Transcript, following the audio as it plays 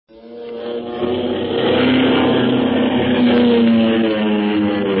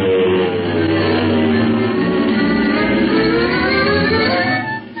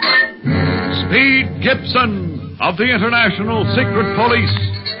of the International Secret Police.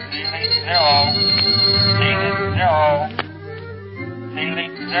 Ceiling zero.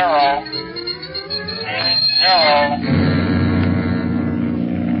 Ceiling zero.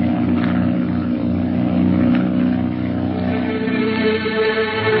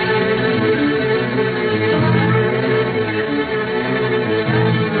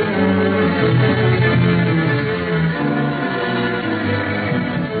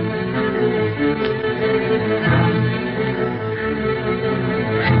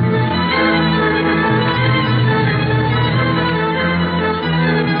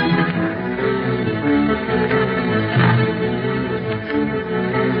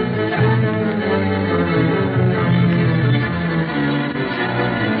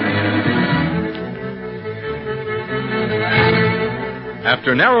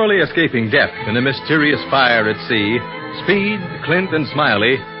 After narrowly escaping death in a mysterious fire at sea, Speed, Clint, and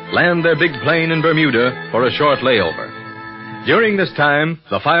Smiley land their big plane in Bermuda for a short layover. During this time,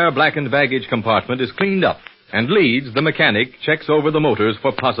 the fire-blackened baggage compartment is cleaned up, and Leeds, the mechanic, checks over the motors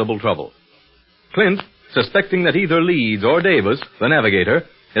for possible trouble. Clint, suspecting that either Leeds or Davis, the navigator,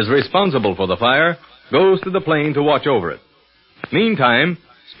 is responsible for the fire, goes to the plane to watch over it. Meantime,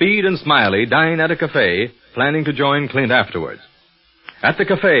 Speed and Smiley dine at a cafe, planning to join Clint afterwards. At the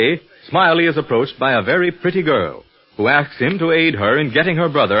cafe, Smiley is approached by a very pretty girl who asks him to aid her in getting her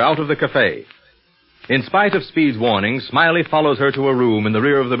brother out of the cafe. In spite of Speed's warning, Smiley follows her to a room in the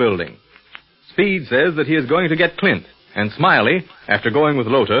rear of the building. Speed says that he is going to get Clint, and Smiley, after going with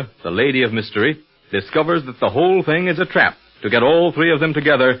Lota, the lady of mystery, discovers that the whole thing is a trap to get all three of them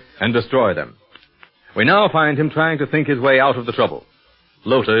together and destroy them. We now find him trying to think his way out of the trouble.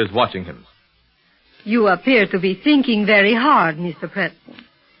 Lota is watching him. You appear to be thinking very hard, Mr. Preston.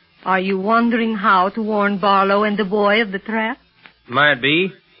 Are you wondering how to warn Barlow and the boy of the trap? Might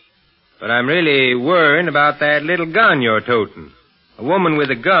be. But I'm really worrying about that little gun you're toting. A woman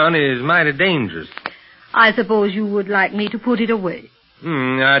with a gun is mighty dangerous. I suppose you would like me to put it away.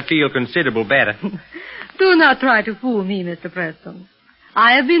 I'd feel considerable better. Do not try to fool me, Mr. Preston.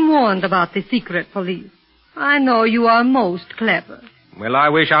 I have been warned about the secret police. I know you are most clever. Well, I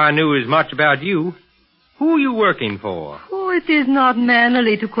wish I knew as much about you. Who are you working for? Oh, it is not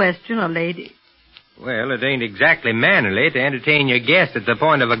mannerly to question a lady. Well, it ain't exactly mannerly to entertain your guest at the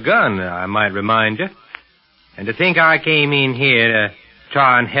point of a gun, I might remind you. And to think I came in here to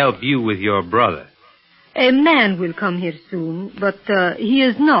try and help you with your brother. A man will come here soon, but he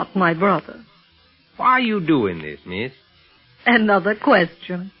is not my brother. Why are you doing this, miss? Another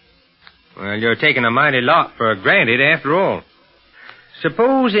question. Well, you're taking a mighty lot for granted after all.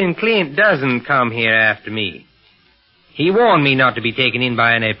 Supposing Clint doesn't come here after me. He warned me not to be taken in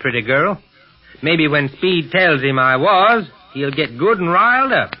by any pretty girl. Maybe when Speed tells him I was, he'll get good and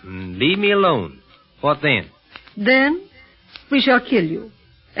riled up and leave me alone. What then? Then we shall kill you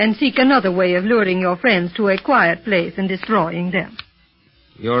and seek another way of luring your friends to a quiet place and destroying them.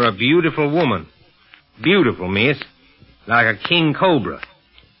 You're a beautiful woman. Beautiful, miss. Like a king cobra.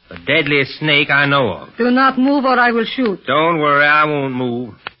 The deadliest snake I know of. Do not move or I will shoot. Don't worry, I won't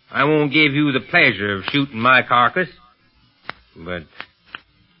move. I won't give you the pleasure of shooting my carcass. But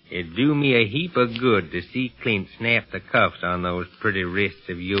it'd do me a heap of good to see Clint snap the cuffs on those pretty wrists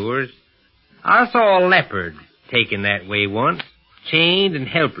of yours. I saw a leopard taken that way once, chained and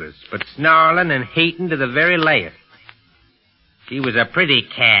helpless, but snarling and hating to the very last. She was a pretty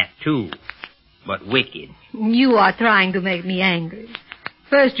cat, too, but wicked. You are trying to make me angry.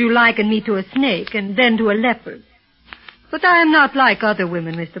 First you liken me to a snake, and then to a leopard. But I am not like other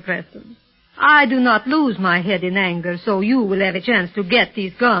women, Mr. Preston. I do not lose my head in anger, so you will have a chance to get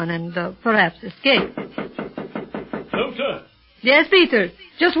this gun and perhaps escape. Lota! Yes, Peter.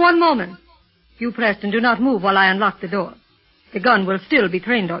 Just one moment. You, Preston, do not move while I unlock the door. The gun will still be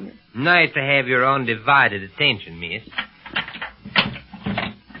trained on you. Nice to have your undivided attention, miss.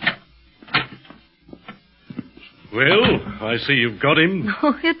 Well, I see you've got him.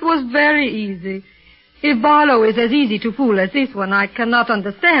 Oh, it was very easy. If Barlow is as easy to fool as this one, I cannot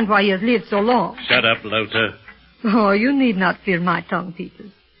understand why he has lived so long. Shut up, Lota. Oh, you need not fear my tongue, Peter.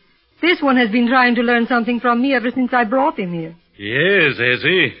 This one has been trying to learn something from me ever since I brought him here. Yes, has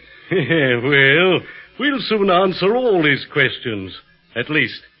he? Well, we'll soon answer all his questions. At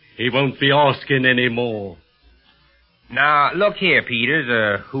least, he won't be asking any more. Now, look here,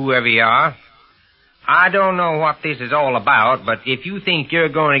 Peters, whoever you are. I don't know what this is all about, but if you think you're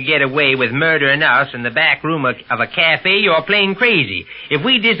going to get away with murdering us in the back room of a cafe, you're plain crazy. If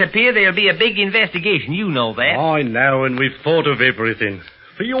we disappear, there'll be a big investigation. You know that. I know, and we've thought of everything.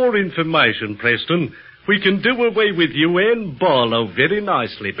 For your information, Preston, we can do away with you and Barlow very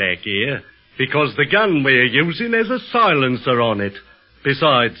nicely back here. because the gun we're using has a silencer on it.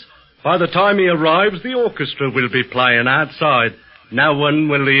 Besides, by the time he arrives, the orchestra will be playing outside. No one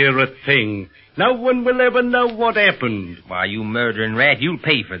will hear a thing. No one will ever know what happened. Why, you murdering rat, you'll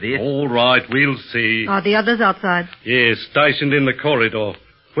pay for this. All right, we'll see. Are the others outside? Yes, stationed in the corridor.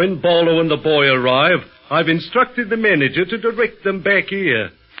 When Barlow and the boy arrive, I've instructed the manager to direct them back here.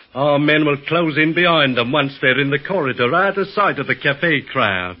 Our men will close in behind them once they're in the corridor, out of sight of the cafe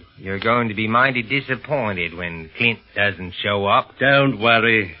crowd. You're going to be mighty disappointed when Clint doesn't show up. Don't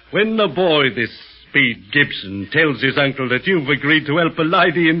worry. When the boy, this Speed Gibson, tells his uncle that you've agreed to help a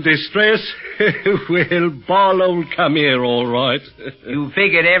lady in distress, well, Barlow'll come here all right. You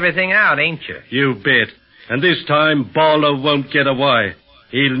figured everything out, ain't you? You bet. And this time, Barlow won't get away.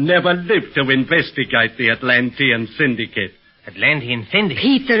 He'll never live to investigate the Atlantean Syndicate. Atlantean Syndicate?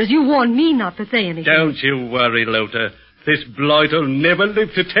 Peters, you warned me not to say anything. Don't you worry, Lota. This blighter'll never live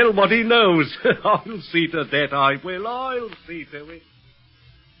to tell what he knows. I'll see to that, I will. I'll see to it.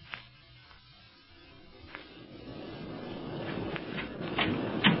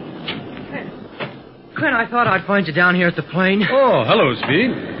 Clint, I thought I'd find you down here at the plane. Oh, hello,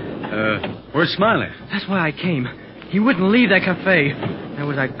 Speed. Where's Smiley? That's why I came. He wouldn't leave that cafe. There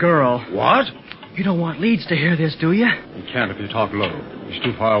was a girl. What? You don't want Leeds to hear this, do you? He can't if you talk low. He's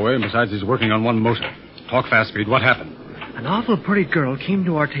too far away, and besides, he's working on one motor. Talk fast, Speed. What happened? An awful pretty girl came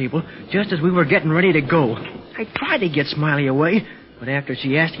to our table just as we were getting ready to go. I tried to get Smiley away, but after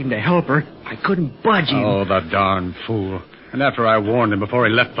she asked him to help her, I couldn't budge him. Oh, the darn fool. And after I warned him before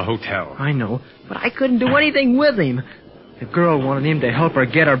he left the hotel. I know, but I couldn't do anything with him. The girl wanted him to help her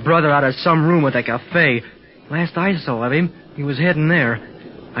get her brother out of some room at the cafe. Last I saw of him, he was heading there.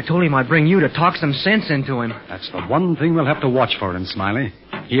 I told him I'd bring you to talk some sense into him. That's the one thing we'll have to watch for in Smiley.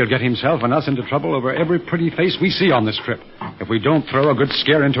 He'll get himself and us into trouble over every pretty face we see on this trip, if we don't throw a good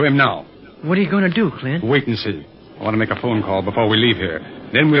scare into him now. What are you going to do, Clint? Wait and see. I want to make a phone call before we leave here.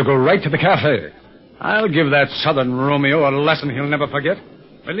 Then we'll go right to the cafe. I'll give that Southern Romeo a lesson he'll never forget.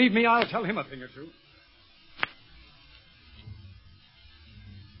 Believe me, I'll tell him a thing or two.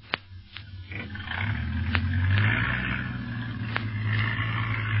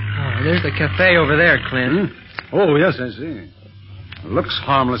 Oh, there's the cafe over there, Clint. Oh, yes, I see. Looks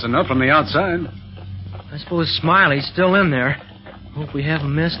harmless enough from the outside. I suppose Smiley's still in there. Hope we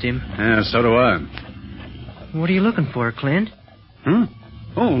haven't missed him. Yeah, so do I. What are you looking for, Clint?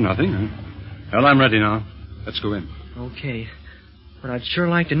 Oh, nothing. Well, I'm ready now. Let's go in. Okay. But I'd sure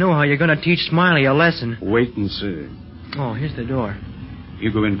like to know how you're going to teach Smiley a lesson. Wait and see. Oh, here's the door.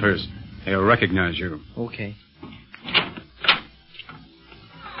 You go in first. They'll recognize you. Okay.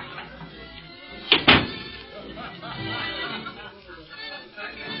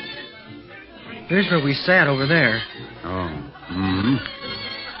 Here's where we sat over there. Oh.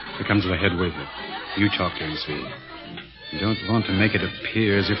 Here comes the head waiter. You talk to him, Speed. You don't want to make it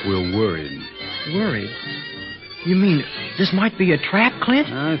appear as if we're worried. Worried? You mean this might be a trap, Clint?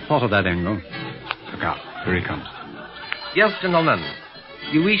 I thought of that angle. Look out. Here he comes. Yes, gentlemen.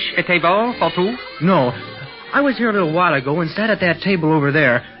 You wish a table for two? No. I was here a little while ago and sat at that table over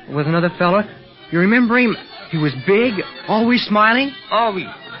there with another fella. You remember him? He was big, always smiling. Oh, oui.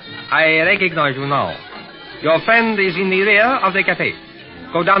 I recognize you now. Your friend is in the rear of the cafe.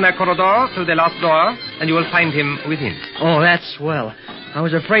 Go down that corridor to the last door, and you will find him within. Oh, that's swell. I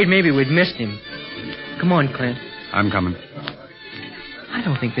was afraid maybe we'd missed him. Come on, Clint. I'm coming. I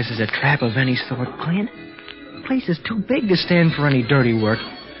don't think this is a trap of any sort, Clint. The place is too big to stand for any dirty work.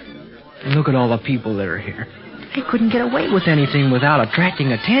 And look at all the people that are here. They couldn't get away with anything without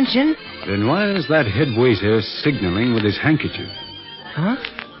attracting attention. Then why is that head waiter signaling with his handkerchief? Huh?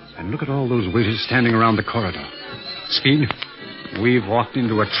 And look at all those waiters standing around the corridor. Speed, we've walked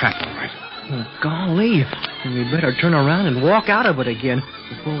into a trap, all right. Oh, golly. And we'd better turn around and walk out of it again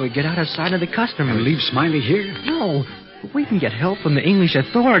before we get out of sight of the customers. And leave Smiley here? No, but we can get help from the English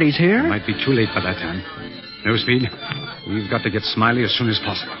authorities here. It might be too late by that time. No, Speed, we've got to get Smiley as soon as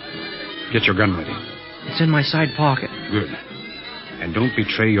possible. Get your gun ready. It's in my side pocket. Good. And don't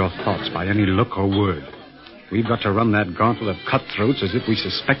betray your thoughts by any look or word. We've got to run that gauntlet of cutthroats as if we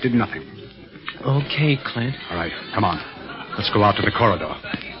suspected nothing. Okay, Clint. All right, come on. Let's go out to the corridor.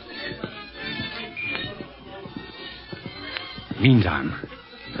 Meantime,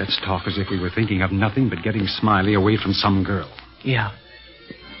 let's talk as if we were thinking of nothing but getting Smiley away from some girl. Yeah.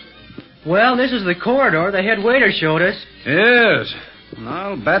 Well, this is the corridor the head waiter showed us. Yes.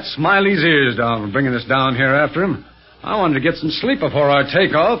 I'll bat Smiley's ears down for bringing us down here after him. I wanted to get some sleep before our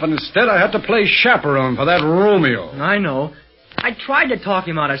takeoff, and instead I had to play chaperone for that Romeo. I know. I tried to talk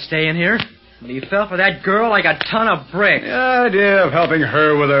him out of staying here. And he fell for that girl like a ton of bricks. The idea of helping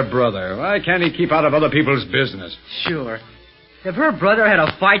her with her brother. Why can't he keep out of other people's business? Sure. If her brother had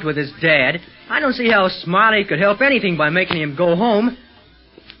a fight with his dad, I don't see how Smiley could help anything by making him go home.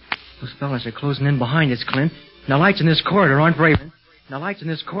 Those fellas are closing in behind us, Clint. And the lights in this corridor aren't very...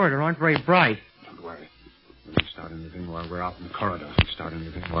 bright. Don't worry. We can start anything while we're out in the corridor.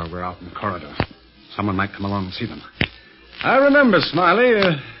 Someone might come along and see them. I remember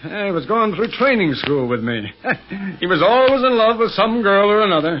Smiley. He was going through training school with me. He was always in love with some girl or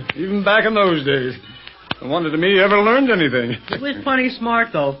another, even back in those days. I wondered to me he ever learned anything. He was plenty smart,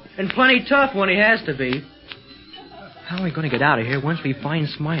 though, and plenty tough when he has to be. How are we going to get out of here once we find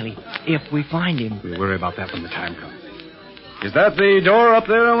Smiley? If we find him. We'll worry about that when the time comes. Is that the door up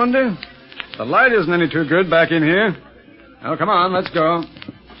there, I wonder? The light isn't any too good back in here. Well, come on, let's go.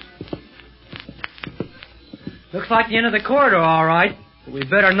 Looks like the end of the corridor, all right. But we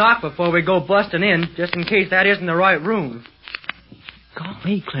better knock before we go busting in, just in case that isn't the right room.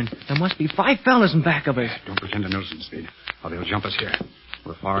 Golly, Clint, there must be 5 fellas in back of us. Don't pretend to notice them, Speed, or they'll jump us here.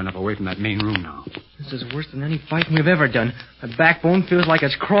 We're far enough away from that main room now. This is worse than any fighting we've ever done. My backbone feels like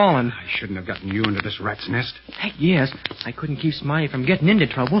it's crawling. I shouldn't have gotten you into this rat's nest. Heck, yes. I couldn't keep Smiley from getting into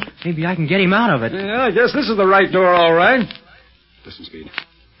trouble. Maybe I can get him out of it. Yeah, I guess this is the right door, all right. Listen, Speed.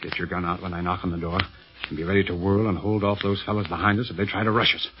 Get your gun out when I knock on the door. And be ready to whirl and hold off those fellas behind us if they try to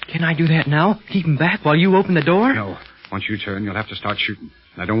rush us. Can I do that now? Keep them back while you open the door? No. Once you turn, you'll have to start shooting.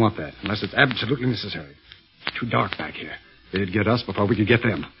 And I don't want that, unless it's absolutely necessary. It's too dark back here. They'd get us before we could get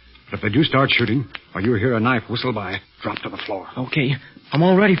them. But if they do start shooting, or you hear a knife whistle by, drop to the floor. Okay. I'm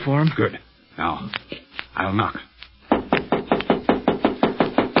all ready for them. Good. Now, I'll knock.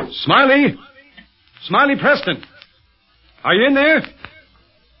 Smiley! Smiley Preston! Are you in there?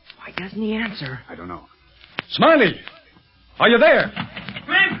 Why doesn't he answer? I don't know. Smiley! Are you there?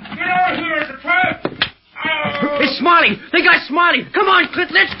 Clint, get out here. The trap. It's Smiley. They got Smiley. Come on,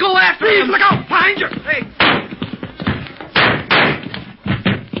 Clint. Let's go after him. Look out. Behind you. Hey,